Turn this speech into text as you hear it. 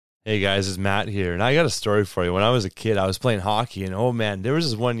Hey guys, it's Matt here, and I got a story for you. When I was a kid, I was playing hockey, and oh man, there was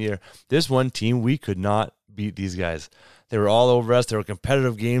this one year, this one team, we could not beat these guys. They were all over us. They were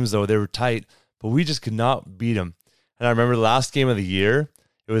competitive games, though. They were tight, but we just could not beat them. And I remember the last game of the year,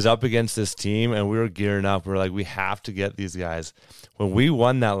 it was up against this team, and we were gearing up. We were like, we have to get these guys. When we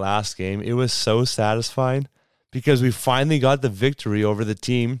won that last game, it was so satisfying because we finally got the victory over the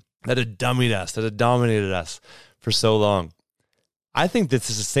team that had dummied us, that had dominated us for so long. I think this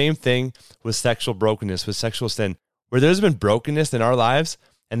is the same thing with sexual brokenness, with sexual sin, where there's been brokenness in our lives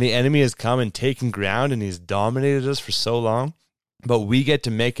and the enemy has come and taken ground and he's dominated us for so long, but we get to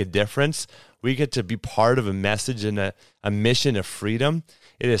make a difference. We get to be part of a message and a mission of freedom.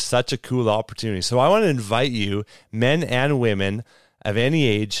 It is such a cool opportunity. So I want to invite you, men and women of any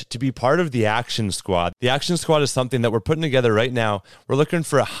age, to be part of the Action Squad. The Action Squad is something that we're putting together right now. We're looking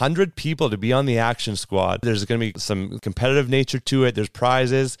for 100 people to be on the Action Squad. There's going to be some competitive nature to it. There's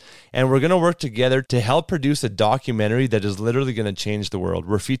prizes, and we're going to work together to help produce a documentary that is literally going to change the world.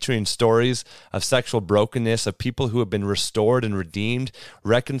 We're featuring stories of sexual brokenness, of people who have been restored and redeemed,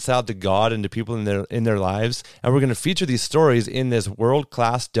 reconciled to God and to people in their lives. And we're going to feature these stories in this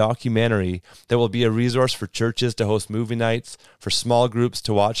world-class documentary that will be a resource for churches to host movie nights, for small groups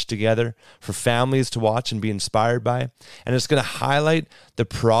to watch together, for families to watch and be inspired by. And it's going to highlight the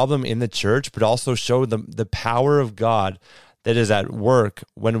problem in the church, but also show the power of God that is at work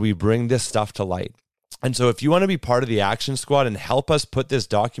when we bring this stuff to light. And so if you want to be part of the Action Squad and help us put this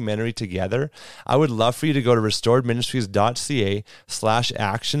documentary together, I would love for you to go to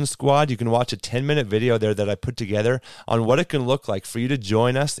restoredministries.ca/action squad. You can watch a 10-minute video there that I put together on what it can look like for you to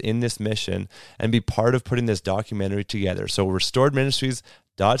join us in this mission and be part of putting this documentary together. So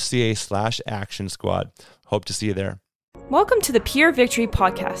restoredministries.ca/action squad. Hope to see you there. Welcome to the Pure Victory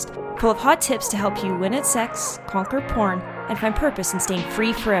Podcast, full of hot tips to help you win at sex, conquer porn, and find purpose in staying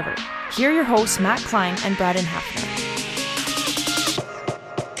free forever. Here are your hosts, Matt Klein and Braden Hafner.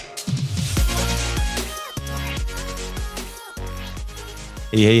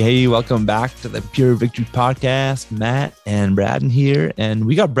 Hey, welcome back to the Pure Victory Podcast. Matt and Braden here, and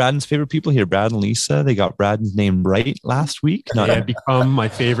we got Braden's favorite people here, Brad and Lisa. They got Braden's name right last week. They have become my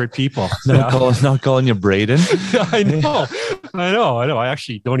favorite people. Not calling you Braden. I know. I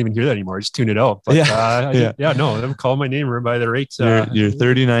actually don't even hear that anymore. I just tune it out. But them call my name by the right. You're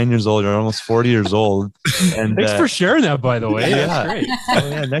 39 years old. You're almost 40 years old. And thanks for sharing that, by the way. Yeah. That's great. Oh,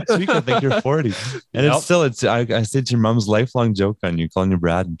 yeah, next week I think you're 40. And I said it's your mom's lifelong joke on you, calling you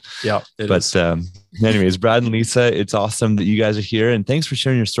Brad. Yeah. Anyways, Brad and Lisa, it's awesome that you guys are here. And thanks for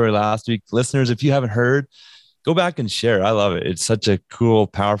sharing your story last week. Listeners, if you haven't heard, go back and share. I love it. It's such a cool,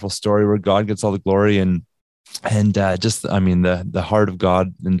 powerful story where God gets all the glory and the heart of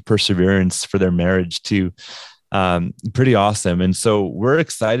God and perseverance for their marriage too. Pretty awesome. And so we're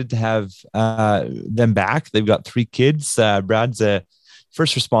excited to have them back. They've got 3 kids. Brad's a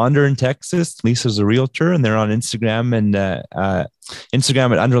first responder in Texas. Lisa's a realtor, and they're on Instagram and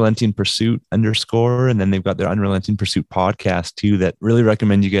Instagram at Unrelenting Pursuit _. And then they've got their Unrelenting Pursuit podcast too that really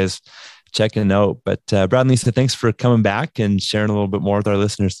recommend you guys checking out. But Brad and Lisa, thanks for coming back and sharing a little bit more with our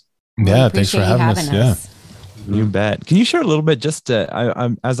listeners. Yeah, thanks for having us. Yeah. You bet. Can you share a little bit, just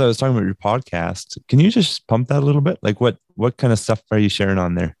as I was talking about your podcast, can you just pump that a little bit? Like what kind of stuff are you sharing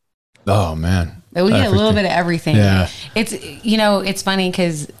on there? Oh man. We get a little bit of everything. Yeah. It's funny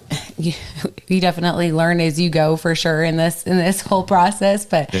because you definitely learn as you go for sure in this whole process,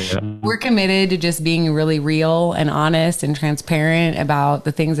 but we're committed to just being really real and honest and transparent about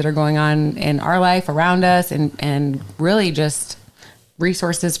the things that are going on in our life around us and really just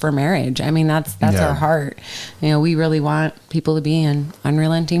resources for marriage. I mean, that's our heart. We really want people to be in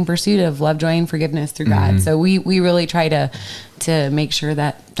unrelenting pursuit of love, joy, and forgiveness through God. So we really try to make sure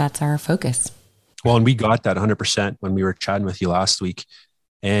that that's our focus. Well, and we got that 100% when we were chatting with you last week.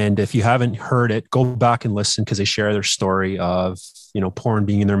 And if you haven't heard it, go back and listen, because they share their story of, porn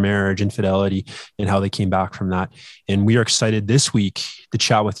being in their marriage, infidelity, and how they came back from that. And we are excited this week to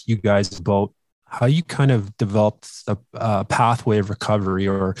chat with you guys about how you kind of developed a pathway of recovery,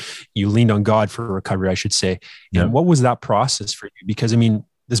 or you leaned on God for recovery, I should say. Yeah. And what was that process for you? Because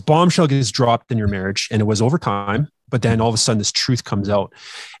this bombshell gets dropped in your marriage, and it was over time, but then all of a sudden this truth comes out,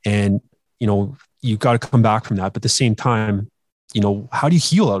 and, you got to come back from that. But at the same time, how do you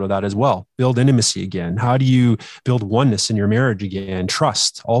heal out of that as well? Build intimacy again. How do you build oneness in your marriage again?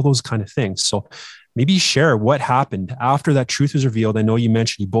 Trust, all those kind of things. So maybe share what happened after that truth was revealed. I know you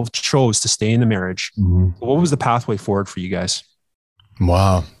mentioned you both chose to stay in the marriage. Mm-hmm. What was the pathway forward for you guys?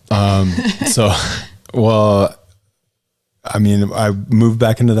 Wow. I moved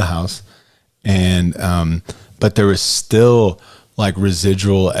back into the house, and but there was still like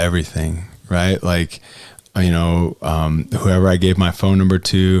residual everything, right? Like, whoever I gave my phone number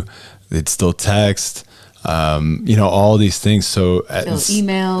to, they'd still text, all these things. So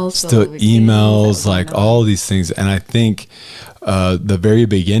still emails, like all these things. And I think the very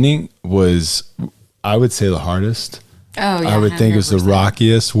beginning was, I would say, the hardest. Oh, yeah, I would think it was the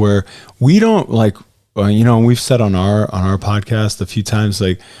rockiest, where we don't like, we've said on our podcast a few times,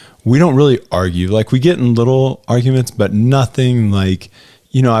 like, we don't really argue. Like, we get in little arguments, but nothing like,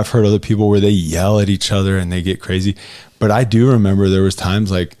 I've heard other people where they yell at each other and they get crazy. But I do remember there was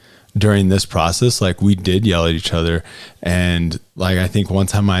times like during this process, like we did yell at each other. And like, I think one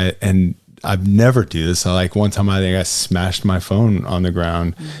time I've never do this. One time I think I smashed my phone on the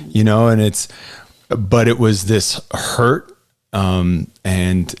ground, but it was this hurt,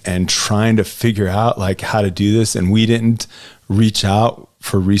 and trying to figure out like how to do this. And we didn't reach out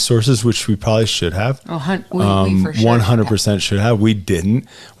for resources, which we probably should have. We for sure 100% should have. We didn't.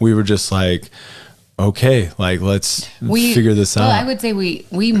 We were just like, okay, like let's figure this out. Well, I would say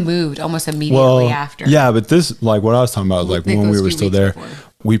we moved almost immediately after. Yeah, but this, like what I was talking about, like when we were still there,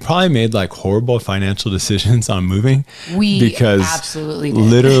 we probably made like horrible financial decisions on moving. Because absolutely did.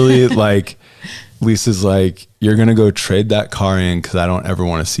 Literally like Lisa's like, you're going to go trade that car in because I don't ever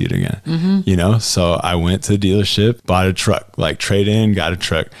want to see it again. Mm-hmm. So I went to the dealership, bought a truck, like trade in, got a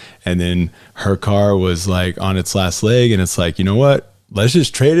truck. And then her car was like on its last leg. And it's like, you know what? Let's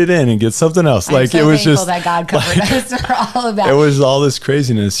just trade it in and get something else. I'm so thankful that God covered us for all of that. It was all this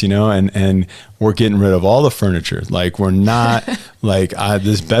craziness, and we're getting rid of all the furniture. Like we're not like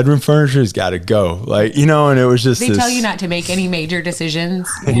this bedroom furniture has got to go. Like, and it was just, they tell you not to make any major decisions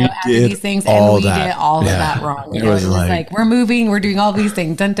after these things. And we did all of that wrong. It was like, we're moving, we're doing all these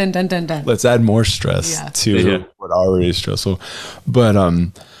things. Dun, dun, dun, dun, dun. Let's add more stress to what already is stressful. But,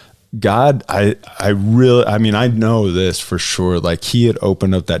 God, I know this for sure. Like he had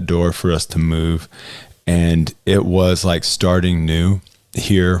opened up that door for us to move, and it was like starting new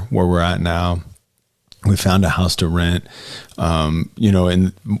here where we're at now. We found a house to rent,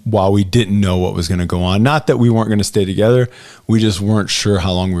 and while we didn't know what was going to go on, not that we weren't going to stay together, we just weren't sure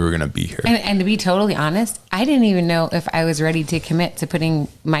how long we were going to be here. And to be totally honest, I didn't even know if I was ready to commit to putting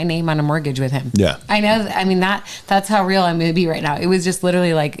my name on a mortgage with him. Yeah. I know. I mean, that's how real I'm going to be right now. It was just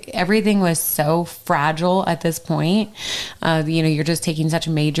literally like everything was so fragile at this point. You're just taking such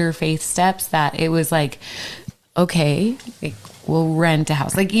major faith steps that it was like, okay, we'll rent a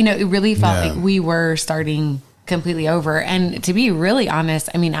house. Like, it really felt like we were starting completely over. And to be really honest,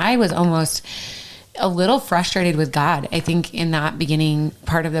 I mean, I was almost a little frustrated with God, I think, in that beginning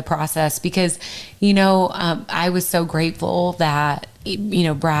part of the process, because, I was so grateful that,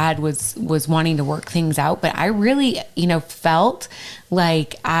 Brad was wanting to work things out, but I really, felt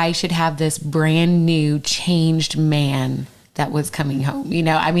like I should have this brand new changed man that was coming home.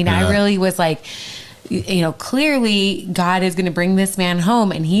 I really was like, clearly God is going to bring this man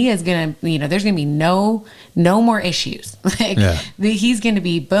home, and he is going to, there's going to be no more issues. He's going to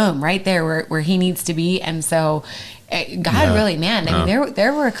be boom right there where he needs to be. And so God really, man, I mean,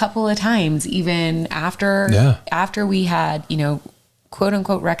 there were a couple of times even after we had, quote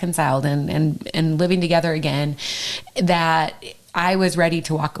unquote reconciled and living together again, that I was ready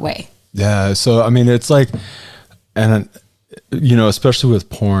to walk away. Yeah. So, I mean, it's like, and especially with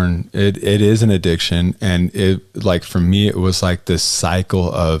porn, it is an addiction. And it, like, for me, it was like this cycle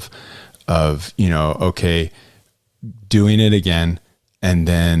of, okay, doing it again. And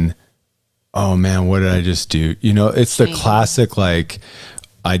then, oh man, what did I just do? It's the classic, like,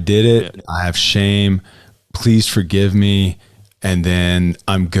 I did it. I have shame. Please forgive me. And then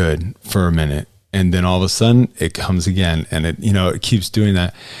I'm good for a minute. And then all of a sudden it comes again, and it keeps doing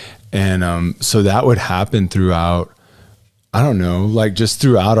that. And, so that would happen throughout, I don't know, like just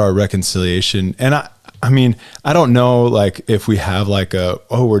throughout our reconciliation. And I mean, I don't know, like if we have like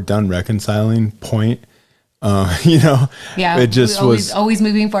we're done reconciling point, Yeah. It just was always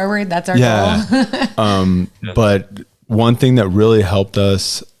moving forward. That's our goal. But one thing that really helped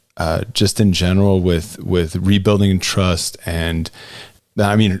us, just in general with rebuilding trust, and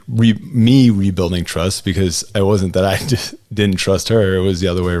I mean, me rebuilding trust, because it wasn't that I just didn't trust her. It was the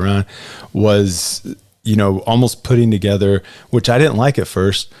other way around, was, almost putting together, which I didn't like at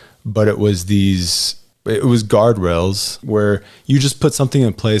first, but it was guardrails where you just put something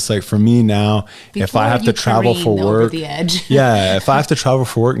in place. Like for me now, if I have to travel for work, if I have to travel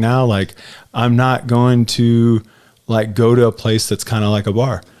for work now, like I'm not going to like go to a place that's kind of like a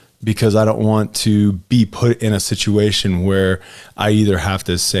bar, because I don't want to be put in a situation where I either have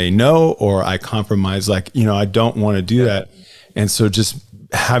to say no or I compromise. Like, I don't want to do that. And so just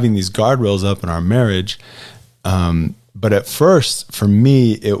having these guardrails up in our marriage, But at first, for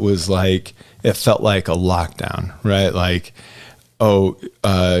me, it was like, it felt like a lockdown, right? Like, oh,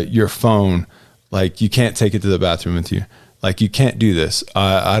 your phone, like you can't take it to the bathroom with you. Like, you can't do this.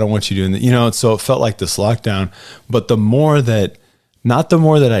 I don't want you doing that. And so it felt like this lockdown. But not the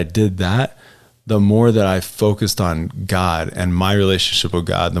more that I did that, the more that I focused on God and my relationship with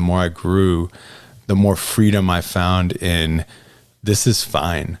God, the more I grew, the more freedom I found in, this is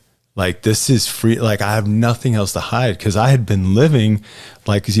fine. Like, this is free. Like, I have nothing else to hide, because I had been living,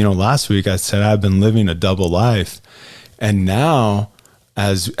 like, last week I said I've been living a double life. And now,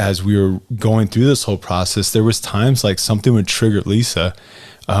 as we were going through this whole process, there was times like something would trigger Lisa.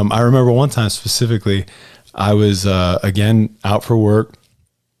 I remember one time specifically, I was, again, out for work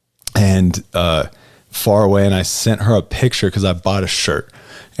and far away, and I sent her a picture because I bought a shirt.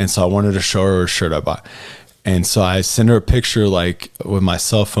 And so I wanted to show her a shirt I bought. And so I sent her a picture, like with my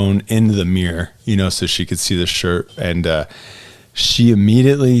cell phone into the mirror, so she could see the shirt. And she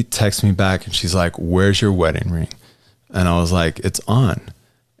immediately texted me back and she's like, "Where's your wedding ring?" And I was like, "It's on."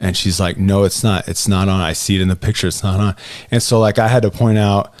 And she's like, "No, it's not. It's not on. I see it in the picture. It's not on." And so, like, I had to point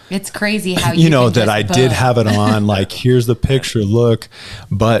out, it's crazy how that I did have it on. Like, here's the picture. Look.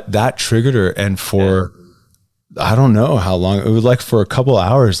 But that triggered her. And for, I don't know how long, it was like for a couple of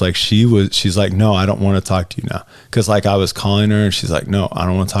hours. Like, she's like, "No, I don't want to talk to you now." Cause like I was calling her and she's like, "No, I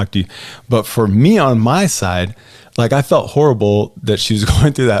don't want to talk to you." But for me on my side, like, I felt horrible that she was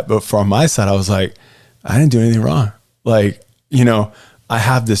going through that. But from my side, I was like, I didn't do anything wrong. Like, I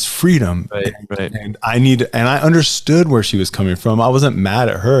have this freedom, and I understood where she was coming from. I wasn't mad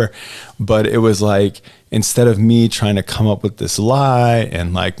at her, but it was like, instead of me trying to come up with this lie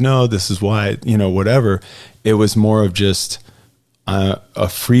and like, no, this is why, whatever, it was more of just a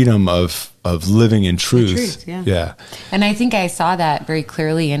freedom of living in truth. Yeah. And I think I saw that very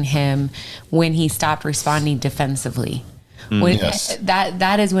clearly in him when he stopped responding defensively. When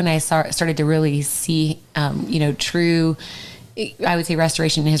that is when I started to really see, true, I would say,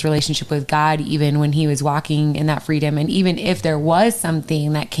 restoration in his relationship with God, even when he was walking in that freedom. And even if there was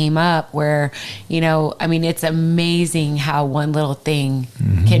something that came up where, it's amazing how one little thing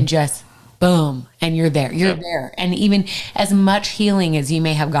can just boom, and you're there. There. And even as much healing as you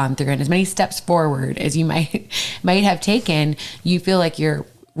may have gone through and as many steps forward as you might have taken, you feel like you're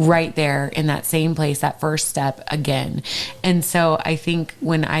right there in that same place, that first step again. And so I think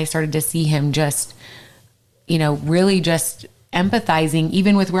when I started to see him just, really just empathizing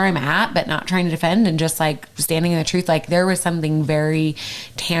even with where I'm at, but not trying to defend and just like standing in the truth, like there was something very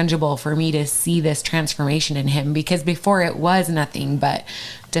tangible for me to see this transformation in him, because before it was nothing but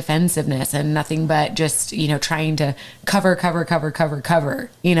defensiveness and nothing but just, trying to cover, and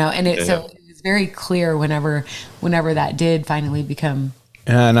so it was very clear whenever that did finally become.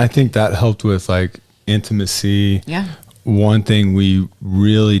 And I think that helped with like intimacy. Yeah. One thing we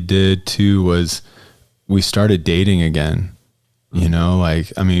really did too was we started dating again.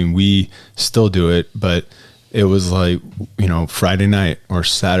 We still do it, but it was like, Friday night or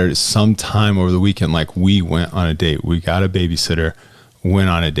Saturday, sometime over the weekend, like we went on a date. We got a babysitter, went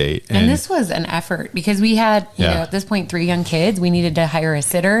on a date. And this was an effort because we had, at this point, 3 young kids. We needed to hire a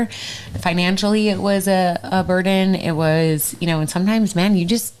sitter. Financially, it was a burden. It was, and sometimes, man, you're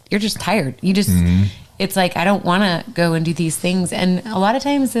just tired. You just, it's like, I don't want to go and do these things. And a lot of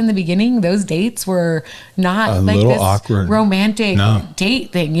times in the beginning, those dates were not like this awkward romantic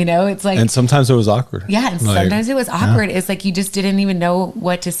date thing, it's like, and sometimes it was awkward. Yeah. And sometimes it was awkward. It's like, you just didn't even know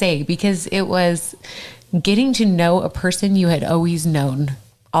what to say, because it was getting to know a person you had always known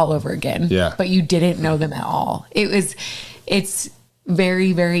all over again, but you didn't know them at all. It's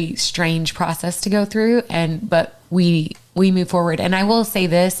very, very strange process to go through. But we move forward. And I will say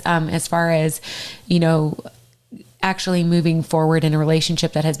this, as far as, actually moving forward in a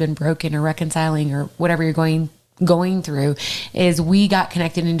relationship that has been broken or reconciling or whatever you're going through, is we got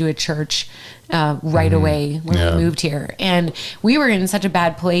connected into a church, right away when we moved here. And we were in such a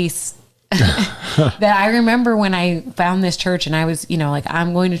bad place that I remember when I found this church and I was, like,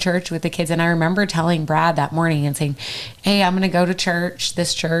 I'm going to church with the kids. And I remember telling Brad that morning and saying, "Hey, I'm going to go to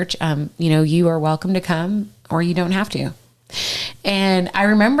this church. You are welcome to come or you don't have to." And I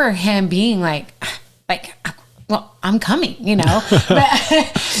remember him being like, well, I'm coming, but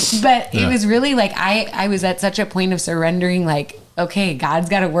it was really like, I was at such a point of surrendering, like, okay, God's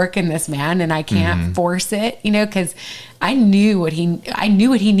got to work in this man and I can't force it, cause I knew what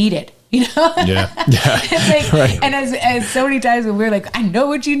he needed. It's like, right. And as so many times when we're like, I know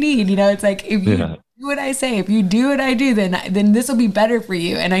what you need, it's like, if you do what I say, if you do what I do, then this will be better for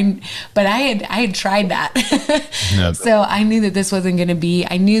you. And I had tried that. Yep. So I knew that this wasn't going to be,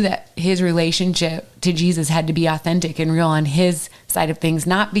 I knew that his relationship to Jesus had to be authentic and real on his side of things,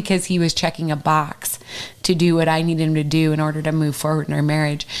 not because he was checking a box to do what I needed him to do in order to move forward in our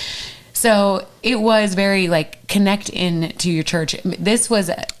marriage. So it was very like connect in to your church. This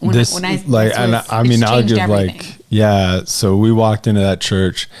was when I like, and I mean, I'll give everything. like, yeah. So we walked into that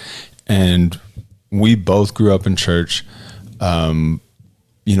church and we both grew up in church.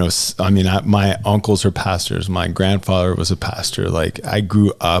 You know, I mean, my uncles are pastors. My grandfather was a pastor. Like I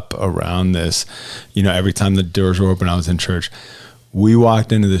grew up around this, you know, every time the doors were open, I was in church. We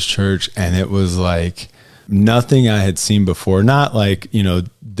walked into this church and it was like nothing I had seen before. Not like, you know,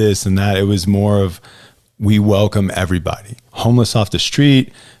 this and that. It was more of, we welcome everybody, homeless off the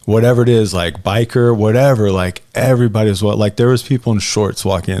street, whatever it is, like biker, whatever, like everybody was like there was people in shorts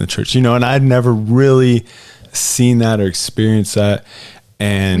walking in the church, you know, and I'd never really seen that or experienced that.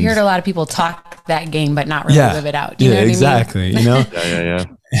 And we heard a lot of people talk that game, but not really live it out. You know what exactly. I mean? You know? Yeah.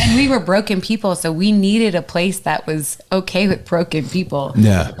 And we were broken people, so we needed a place that was okay with broken people.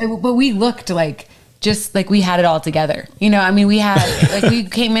 Yeah. But we looked like just like we had it all together. You know, I mean, we had like we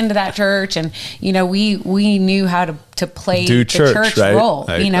came into that church and, you know, we knew how to play the church right? role,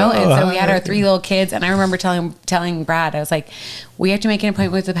 like, you know? And so we had our 3 little kids, and I remember telling Brad, I was like, we have to make an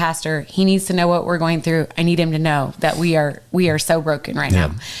appointment with the pastor. He needs to know what we're going through. I need him to know that we are so broken right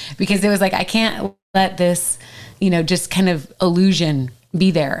now. Because it was like, I can't let this, you know, just kind of illusion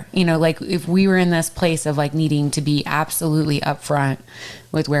be there. You know, like if we were in this place of like needing to be absolutely upfront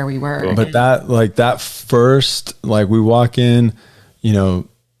with where we were. But that first, like we walk in, you know,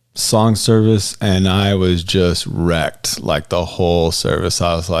 song service, and I was just wrecked like the whole service.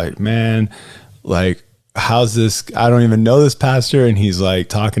 I was like, man, like, how's this? I don't even know this pastor. And he's like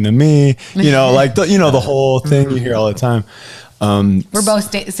talking to me, you know, like, the whole thing you hear all the time. We're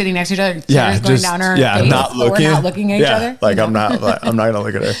both sitting next to each other. Going down our face, not looking. We're not looking at each other. Like I'm not going to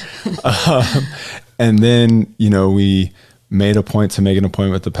look at her. And then, you know, we made a point to make an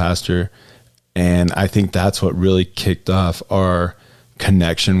appointment with the pastor. And I think that's what really kicked off our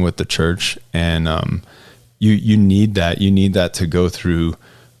connection with the church. And, you need that to go through,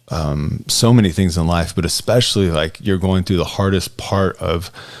 so many things in life, but especially like you're going through the hardest part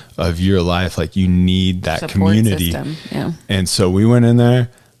of your life. Like you need that support community. System. Yeah. And so we went in there,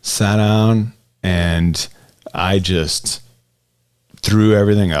 sat down, and I just threw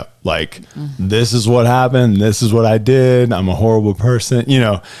everything up. Like, this is what happened. This is what I did. I'm a horrible person. You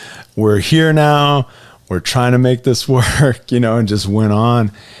know, we're here now. We're trying to make this work, you know, and just went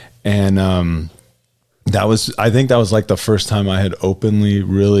on. And, I think that was like the first time I had openly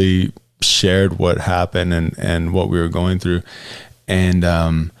really shared what happened and what we were going through.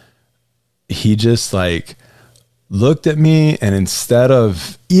 And, he just like looked at me, and instead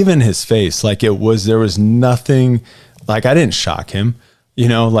of even his face, like there was nothing, like I didn't shock him, you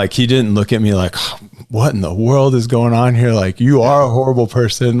know, like he didn't look at me like, what in the world is going on here? Like, you are a horrible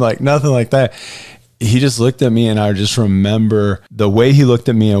person, like nothing like that. He just looked at me, and I just remember the way he looked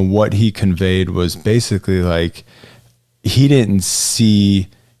at me and what he conveyed was basically like, he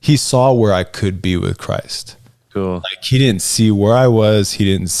saw where I could be with Christ. Cool. Like he didn't see where I was. He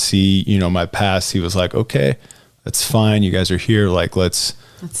didn't see, you know, my past. He was like, okay, that's fine. You guys are here. Like, let's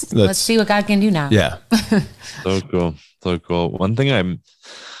see what God can do now. Yeah. So cool. So cool. One thing I'm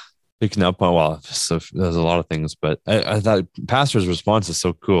picking up on, so there's a lot of things, but I thought pastor's response is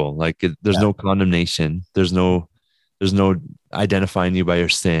so cool. Like there's no condemnation. There's no identifying you by your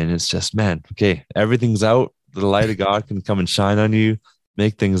sin. It's just, man, okay, everything's out. The light of God can come and shine on you,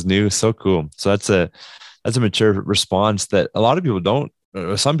 make things new. So cool. So that's a mature response that a lot of people don't,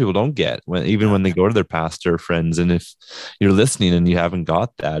 or some people don't get when they go to their pastor friends. And if you're listening and you haven't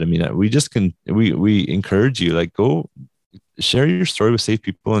got that, I mean, we encourage you, like, go share your story with safe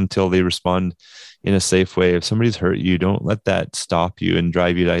people until they respond in a safe way. If somebody's hurt you, don't let that stop you and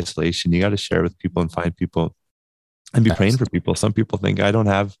drive you to isolation. You got to share with people and find people and be praying for people. Some people think, I don't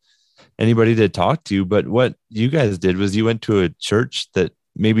have anybody to talk to, but what you guys did was you went to a church that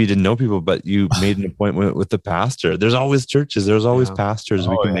maybe you didn't know people, but you made an appointment with the pastor. There's always churches. There's always pastors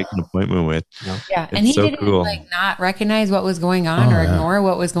we can make an appointment with. Yeah. And he didn't like not recognize what was going on or ignore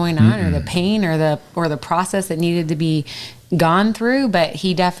what was going on or the pain or the process that needed to be gone through. But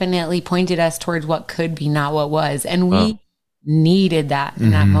he definitely pointed us towards what could be, not what was. And we needed that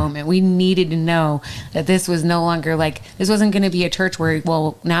in that moment. We needed to know that this was no longer like, this wasn't going to be a church where,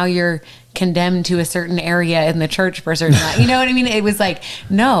 well, now you're condemned to a certain area in the church for a certain amount. You know what I mean? It was like,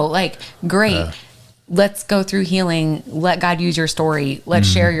 no, like, great. let's go through healing. Let God use your story. Let's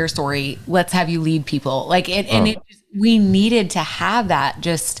share your story. Let's have you lead people. Like it, and we needed to have that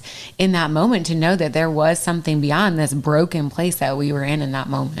just in that moment to know that there was something beyond this broken place that we were in that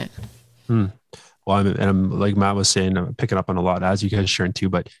moment. Well, I'm like Matt was saying, I'm picking up on a lot as you guys sharing too,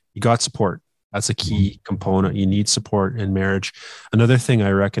 but you got support. That's a key component. You need support in marriage. Another thing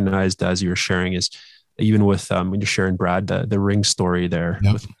I recognized as you were sharing is even with when you're sharing Brad, the ring story there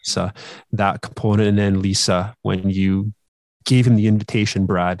with Lisa, that component. And then Lisa, when you gave him the invitation,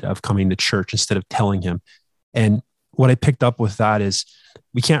 Brad, of coming to church instead of telling him. And what I picked up with that is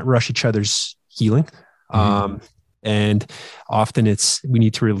we can't rush each other's healing. And often we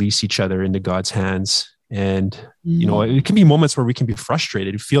need to release each other into God's hands. And, you know, it can be moments where we can be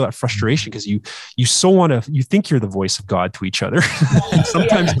frustrated, you feel that frustration because you so want to, you think you're the voice of God to each other.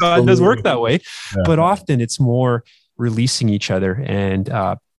 Sometimes God does work that way, but often it's more releasing each other and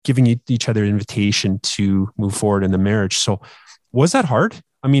giving each other an invitation to move forward in the marriage. So was that hard?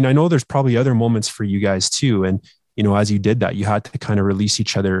 I mean, I know there's probably other moments for you guys too. And, you know, as you did that, you had to kind of release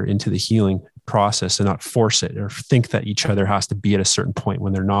each other into the healing process and not force it or think that each other has to be at a certain point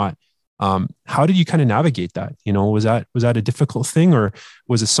when they're not. How did you kind of navigate that? You know, was that a difficult thing, or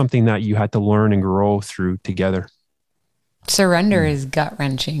was it something that you had to learn and grow through together? Surrender is gut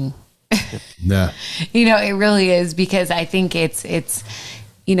wrenching. Yeah. You know, it really is, because I think it's,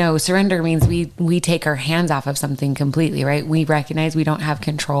 you know, surrender means we take our hands off of something completely, right? We recognize we don't have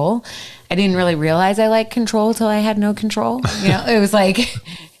control. I didn't really realize I liked control till I had no control. You know, it was like,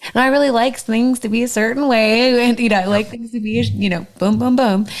 and I really like things to be a certain way. And, you know, I like things to be, you know, boom, boom,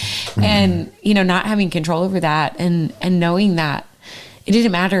 boom. And, you know, not having control over that and knowing that it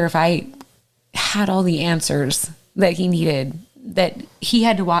didn't matter if I had all the answers that he needed, that he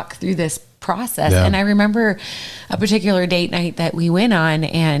had to walk through this process. And I remember a particular date night that we went on,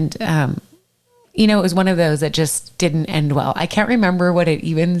 and, you know, it was one of those that just didn't end well. I can't remember what it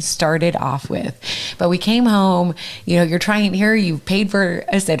even started off with, but we came home, you know, you're trying here, you've paid for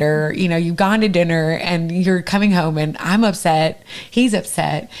a sitter, you know, you've gone to dinner and you're coming home and I'm upset. He's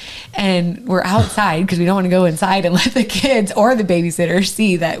upset. And we're outside because we don't want to go inside and let the kids or the babysitter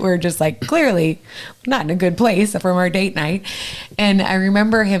see that we're just like clearly not in a good place from our date night. And I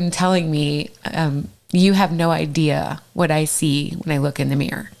remember him telling me, you have no idea what I see when I look in the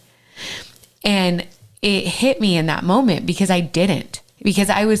mirror. And it hit me in that moment because I didn't, because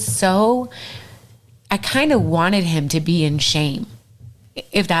I kind of wanted him to be in shame,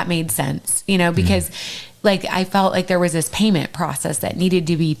 if that made sense, you know, because like I felt like there was this payment process that needed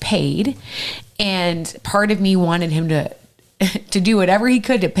to be paid. And part of me wanted him to do whatever he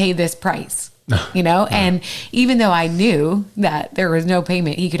could to pay this price, you know? And even though I knew that there was no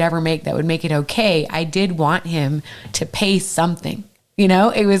payment he could ever make that would make it okay, I did want him to pay something. You know,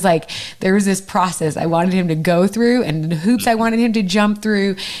 it was like there was this process I wanted him to go through and the hoops I wanted him to jump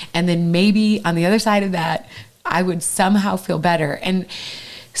through. And then maybe on the other side of that, I would somehow feel better. And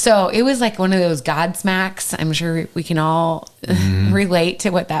so it was like one of those God smacks. I'm sure we can all relate to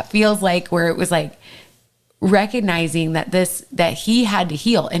what that feels like, where it was like recognizing that he had to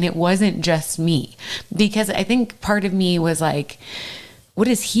heal, and it wasn't just me, because I think part of me was like, what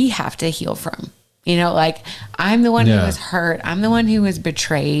does he have to heal from? You know, like I'm the one who was hurt. I'm the one who was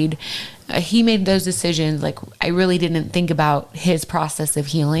betrayed. He made those decisions. Like I really didn't think about his process of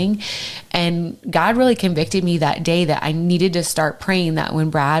healing. And God really convicted me that day that I needed to start praying that when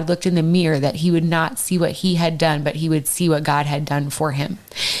Brad looked in the mirror, that he would not see what he had done, but he would see what God had done for him.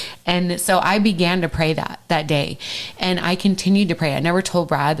 And so I began to pray that day, and I continued to pray. I never told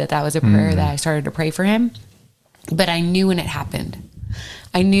Brad that was a prayer that I started to pray for him, but I knew when it happened.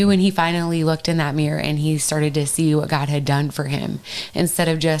 I knew when he finally looked in that mirror and he started to see what God had done for him, instead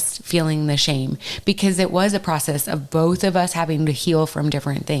of just feeling the shame, because it was a process of both of us having to heal from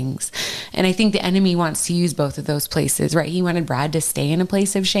different things. And I think the enemy wants to use both of those places, right? He wanted Brad to stay in a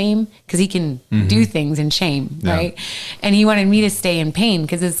place of shame because he can do things in shame, right? And he wanted me to stay in pain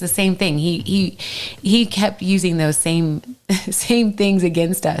because it's the same thing. He kept using those same things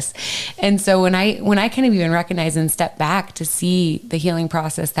against us. And so when I kind of even recognize and step back to see the healing process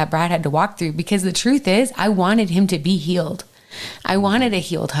that Brad had to walk through, because the truth is I wanted him to be healed. I wanted a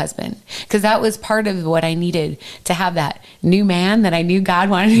healed husband, because that was part of what I needed to have, that new man that I knew God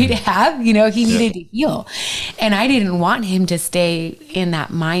wanted me to have. You know, he needed to heal. And I didn't want him to stay in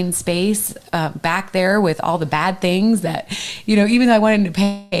that mind space back there with all the bad things that, you know, even though I wanted to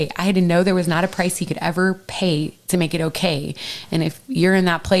pay, I had to know there was not a price he could ever pay to make it okay. And if you're in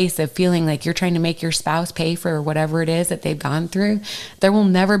that place of feeling like you're trying to make your spouse pay for whatever it is that they've gone through, there will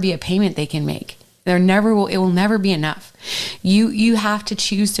never be a payment they can make It will never be enough. You have to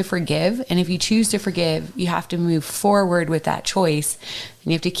choose to forgive. And if you choose to forgive, you have to move forward with that choice.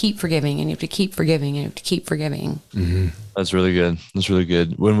 And you have to keep forgiving, and you have to keep forgiving, and you have to keep forgiving. Mm-hmm. That's really good. That's really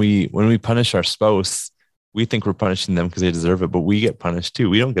good. When we punish our spouse, we think we're punishing them because they deserve it, but we get punished too.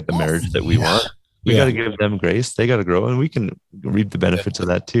 We don't get the marriage that we want. We got to give them grace. They got to grow, and we can reap the benefits of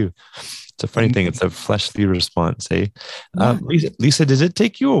that too. It's a funny thing. It's a fleshly response, eh? Lisa, did it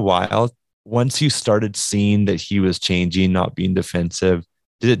take you a while once you started seeing that he was changing, not being defensive?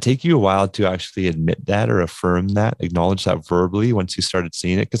 Did it take you a while to actually admit that or affirm that, acknowledge that verbally once you started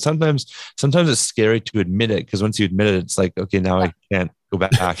seeing it? Because sometimes it's scary to admit it, because once you admit it, it's like, okay, now I can't go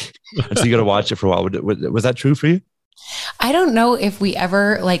back. And so you got to watch it for a while. Was that true for you? I don't know if we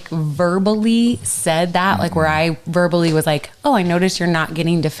ever like verbally said that, like where I verbally was like, oh, I noticed you're not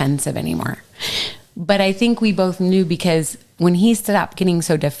getting defensive anymore. But I think we both knew, because when he stopped getting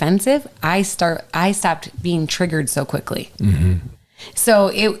so defensive, I stopped being triggered so quickly. Mm-hmm. So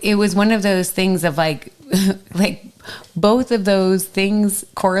it was one of those things of like both of those things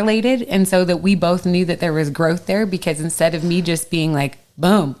correlated. And so that we both knew that there was growth there, because instead of me just being like,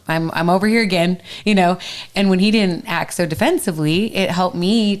 boom, I'm over here again, and when he didn't act so defensively, it helped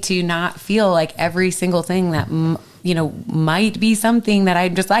me to not feel like every single thing that, might be something that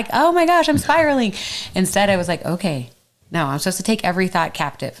I'm just like, oh my gosh, I'm spiraling. Instead, I was like, okay, no, I'm supposed to take every thought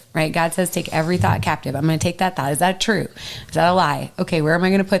captive, right? God says, take every thought captive. I'm going to take that thought. Is that true? Is that a lie? Okay, where am I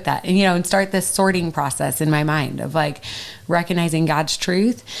going to put that? And, and start this sorting process in my mind of like recognizing God's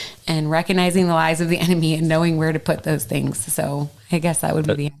truth and recognizing the lies of the enemy and knowing where to put those things. So I guess that would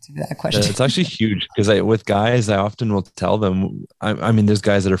be the answer to that question. It's actually huge, because with guys, I often will tell them, I mean, there's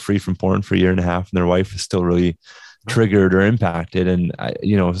guys that are free from porn for a year and a half and their wife is still really triggered or impacted. And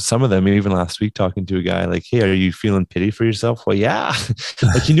some of them, even last week, talking to a guy like, hey, are you feeling pity for yourself? Well, yeah,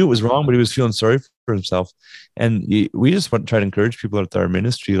 like he knew it was wrong, but he was feeling sorry for himself. And we just want to try to encourage people out there in our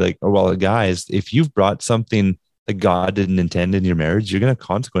ministry, like, guys, if you've brought something that God didn't intend in your marriage, you're going to have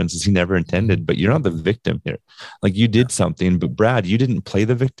consequences he never intended, but you're not the victim here. Like, you did something, but Brad, you didn't play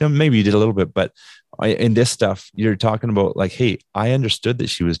the victim. Maybe you did a little bit, but in this stuff, you're talking about like, hey, I understood that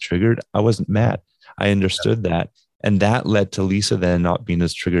she was triggered. I wasn't mad. I understood that. And that led to Lisa then not being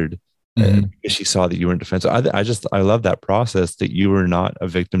as triggered because she saw that you weren't defensive. I love that process, that you were not a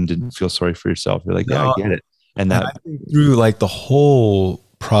victim, didn't feel sorry for yourself. You're like, yeah, I get it. And that I think through like the whole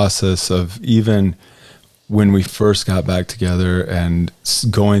process of even when we first got back together and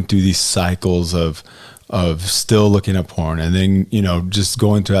going through these cycles of still looking at porn, and then, just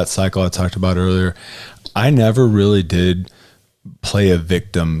going through that cycle I talked about earlier, I never really did play a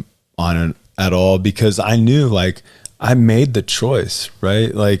victim on it at all, because I knew like I made the choice,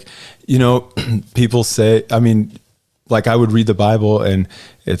 right? Like, people say, I mean, like I would read the Bible and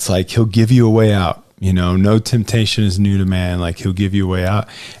it's like, he'll give you a way out. No temptation is new to man. Like, he'll give you a way out.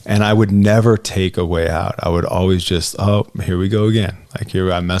 And I would never take a way out. I would always just, oh, here we go again. Like,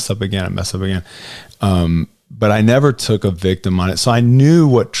 here I mess up again. But I never took a victim on it. So I knew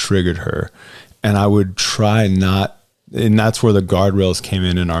what triggered her, and I would try not. And that's where the guardrails came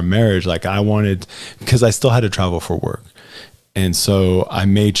in our marriage. Like, I wanted, because I still had to travel for work. And so I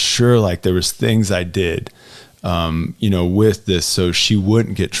made sure like there was things I did, with this, so she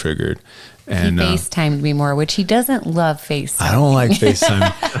wouldn't get triggered. And he FaceTimed me more, which he doesn't love FaceTime. I don't like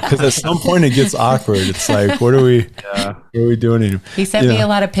FaceTime, because at some point it gets awkward. It's like, what are we doing anymore? He sent me a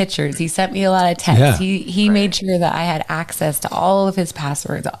lot of pictures. He sent me a lot of texts. Yeah. He made sure that I had access to all of his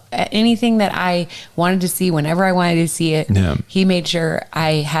passwords. Anything that I wanted to see, whenever I wanted to see it, he made sure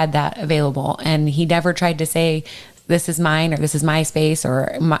I had that available. And he never tried to say, this is mine, or this is my space,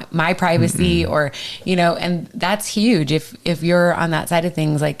 or my privacy, or, and that's huge. If you're on that side of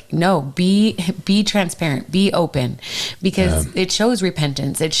things, like, no, be transparent, be open, because it shows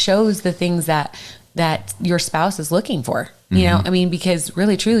repentance. It shows the things that your spouse is looking for, because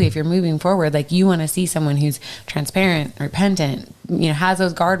really, truly, if you're moving forward, like, you want to see someone who's transparent, repentant, has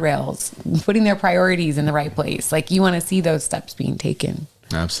those guardrails, putting their priorities in the right place. Like, you want to see those steps being taken.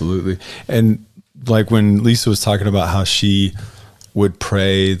 Absolutely. And like when Lisa was talking about how she would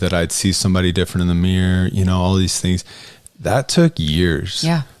pray that I'd see somebody different in the mirror, all these things, that took years.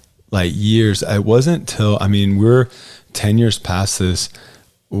 Yeah. Like years. It wasn't till, we're 10 years past this.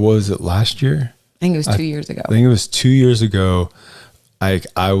 What was it, last year? I think it was 2 years ago. I think it was 2 years ago.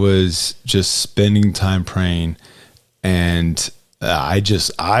 I was just spending time praying, and I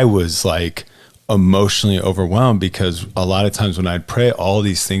was like emotionally overwhelmed, because a lot of times when I'd pray, all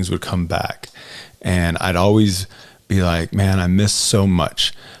these things would come back. And I'd always be like, man, I miss so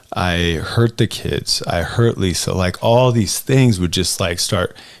much. I hurt the kids, I hurt Lisa, like all these things would just like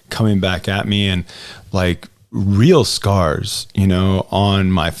start coming back at me, and like real scars, you know,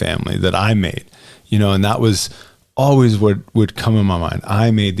 on my family that I made, you know, and that was always what would come in my mind.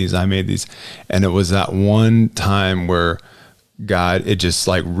 I made these. And it was that one time where God, it just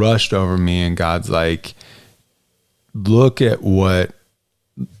like rushed over me, and God's like, look at what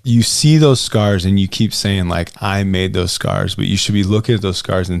you see, those scars, and you keep saying like, I made those scars, but you should be looking at those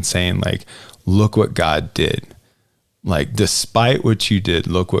scars and saying like, look what God did. Like, despite what you did,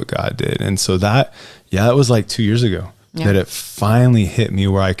 look what God did. And so that was like 2 years ago that it finally hit me,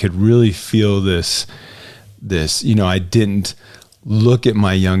 where I could really feel this, you know, I didn't look at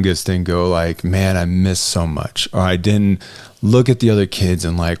my youngest and go like, man, I missed so much. Or I didn't look at the other kids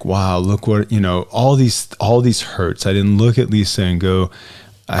and like, wow, look what, you know, all these hurts. I didn't look at Lisa and go,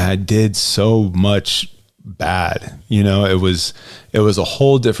 I did so much bad. You know, it was a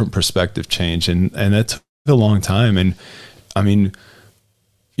whole different perspective change. And that took a long time. And I mean,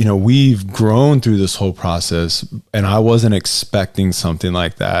 you know, we've grown through this whole process, and I wasn't expecting something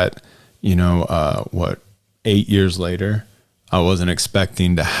like that, you know, 8 years later, I wasn't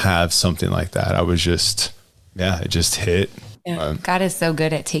expecting to have something like that. I was just, it just hit. Yeah, God is so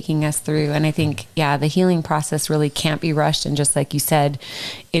good at taking us through. And I think, the healing process really can't be rushed. And just like you said,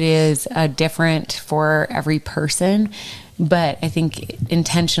 it is different for every person. But I think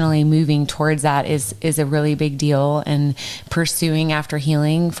intentionally moving towards that is a really big deal, and pursuing after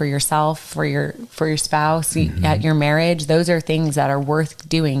healing for yourself, for your spouse, at your marriage. Those are things that are worth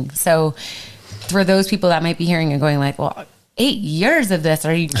doing. So for those people that might be hearing and going like, well, 8 years of this,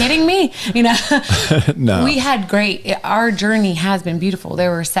 are you kidding me? You know, No. We had our journey has been beautiful. There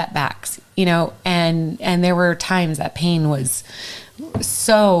were setbacks, you know, and there were times that pain was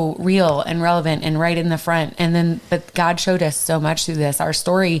so real and relevant and right in the front. But God showed us so much through this. Our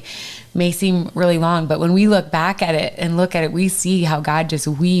story may seem really long, but when we look back at it, we see how God just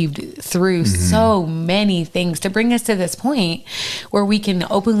weaved through so many things to bring us to this point where we can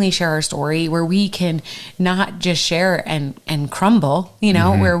openly share our story, where we can not just share and crumble, you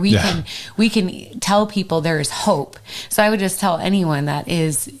know, where we can tell people there is hope. So I would just tell anyone that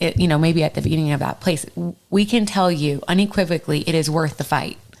is, you know, maybe at the beginning of that place, we can tell you unequivocally, it is worth the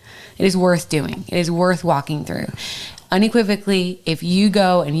fight. It is worth doing. It is worth walking through. Unequivocally, if you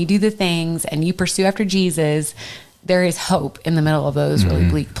go and you do the things and you pursue after Jesus, there is hope in the middle of those really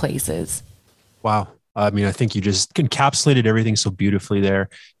bleak places. Wow. I mean, I think you just encapsulated everything so beautifully there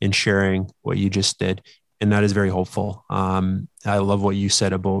in sharing what you just did. And that is very hopeful. I love what you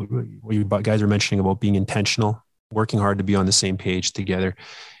said about what you guys were mentioning about being intentional, working hard to be on the same page together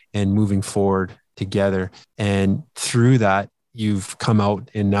and moving forward together. And through that, you've come out,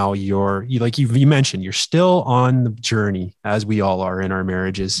 and now you mentioned, you're still on the journey, as we all are in our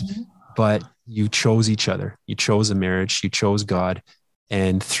marriages, but you chose each other. You chose a marriage, you chose God.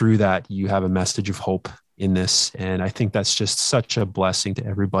 And through that, you have a message of hope in this. And I think that's just such a blessing to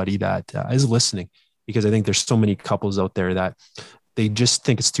everybody that is listening, because I think there's so many couples out there that they just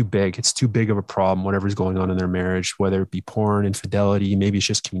think it's too big. It's too big of a problem, whatever's going on in their marriage, whether it be porn, infidelity, maybe it's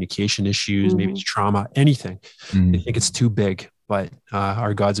just communication issues, maybe it's trauma, anything. They think it's too big, but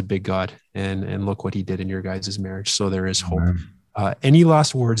our God's a big God, and look what he did in your guys' marriage. So there is hope. Any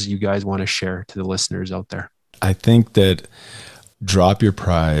last words you guys want to share to the listeners out there? I think that drop your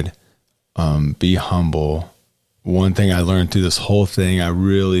pride, be humble. One thing I learned through this whole thing, I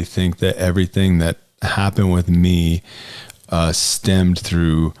really think that everything that happened with me stemmed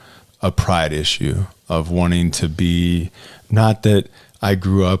through a pride issue of wanting to be, not that I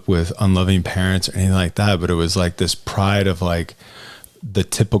grew up with unloving parents or anything like that, but it was like this pride of like the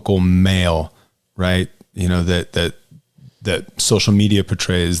typical male, right? You know, that social media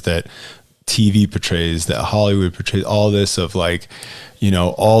portrays, that TV portrays, that Hollywood portrays, all this of like, you know,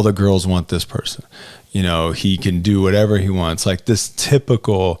 all the girls want this person, you know, he can do whatever he wants, like this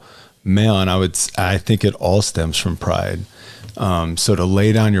typical male. And I think it all stems from pride. So to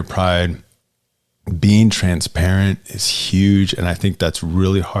lay down your pride, being transparent is huge. And I think that's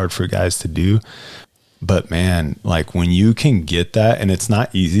really hard for guys to do. But man, like when you can get that, and it's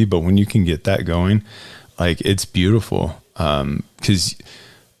not easy, but when you can get that going, like it's beautiful. 'Cause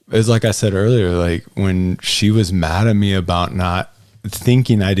it's like I said earlier, like when she was mad at me about not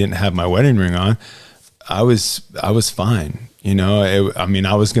thinking I didn't have my wedding ring on, I was fine. You know,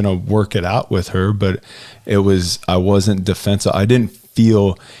 I was going to work it out with her, but I wasn't defensive. I didn't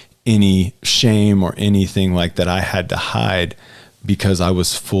feel any shame or anything like that I had to hide, because I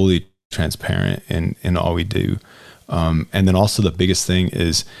was fully transparent in all we do. And then also the biggest thing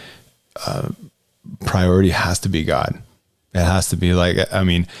is priority has to be God. It has to be. Like, I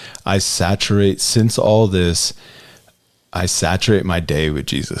mean, since all this, I saturate my day with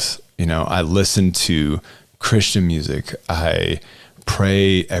Jesus. You know, I listen to Christian music. I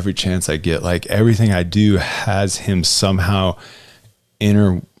pray every chance I get. Like, everything I do has him somehow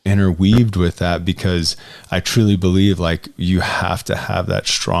interweaved with that, because I truly believe like you have to have that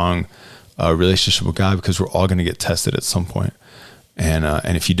strong relationship with God, because we're all going to get tested at some point.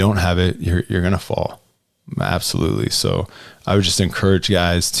 And if you don't have it, you're going to fall. Absolutely. So I would just encourage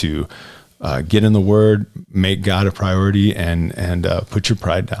guys to get in the Word, make God a priority, and put your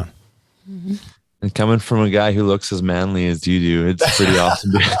pride down. Mm-hmm. And coming from a guy who looks as manly as you do, it's pretty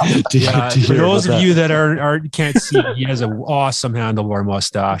awesome. For those of you that can't see, he has an awesome handlebar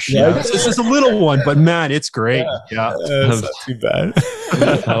mustache. Yeah, it's just a little one, but man, it's great. Yeah, it's not too bad.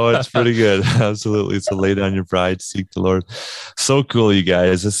 Oh, it's pretty good. Absolutely. So lay down your pride, seek the Lord. So cool, you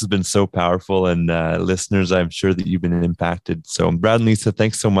guys. This has been so powerful, and listeners, I'm sure that you've been impacted. So Brad and Lisa,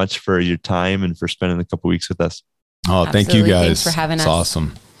 thanks so much for your time and for spending a couple weeks with us. Oh, thank you guys. Thanks for having us. It's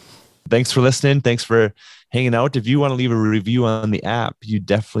awesome. Thanks for listening. Thanks for hanging out. If you want to leave a review on the app, you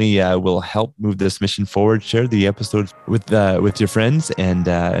definitely will help move this mission forward. Share the episodes with your friends,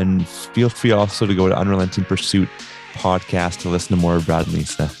 and feel free also to go to Unrelenting Pursuit podcast to listen to more of Brad and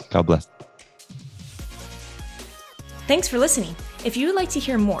Lisa. God bless. Thanks for listening. If you would like to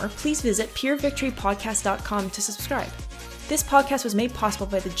hear more, please visit purevictorypodcast.com to subscribe. This podcast was made possible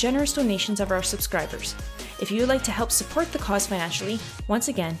by the generous donations of our subscribers. If you would like to help support the cause financially, once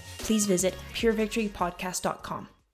again, please visit purevictorypodcast.com.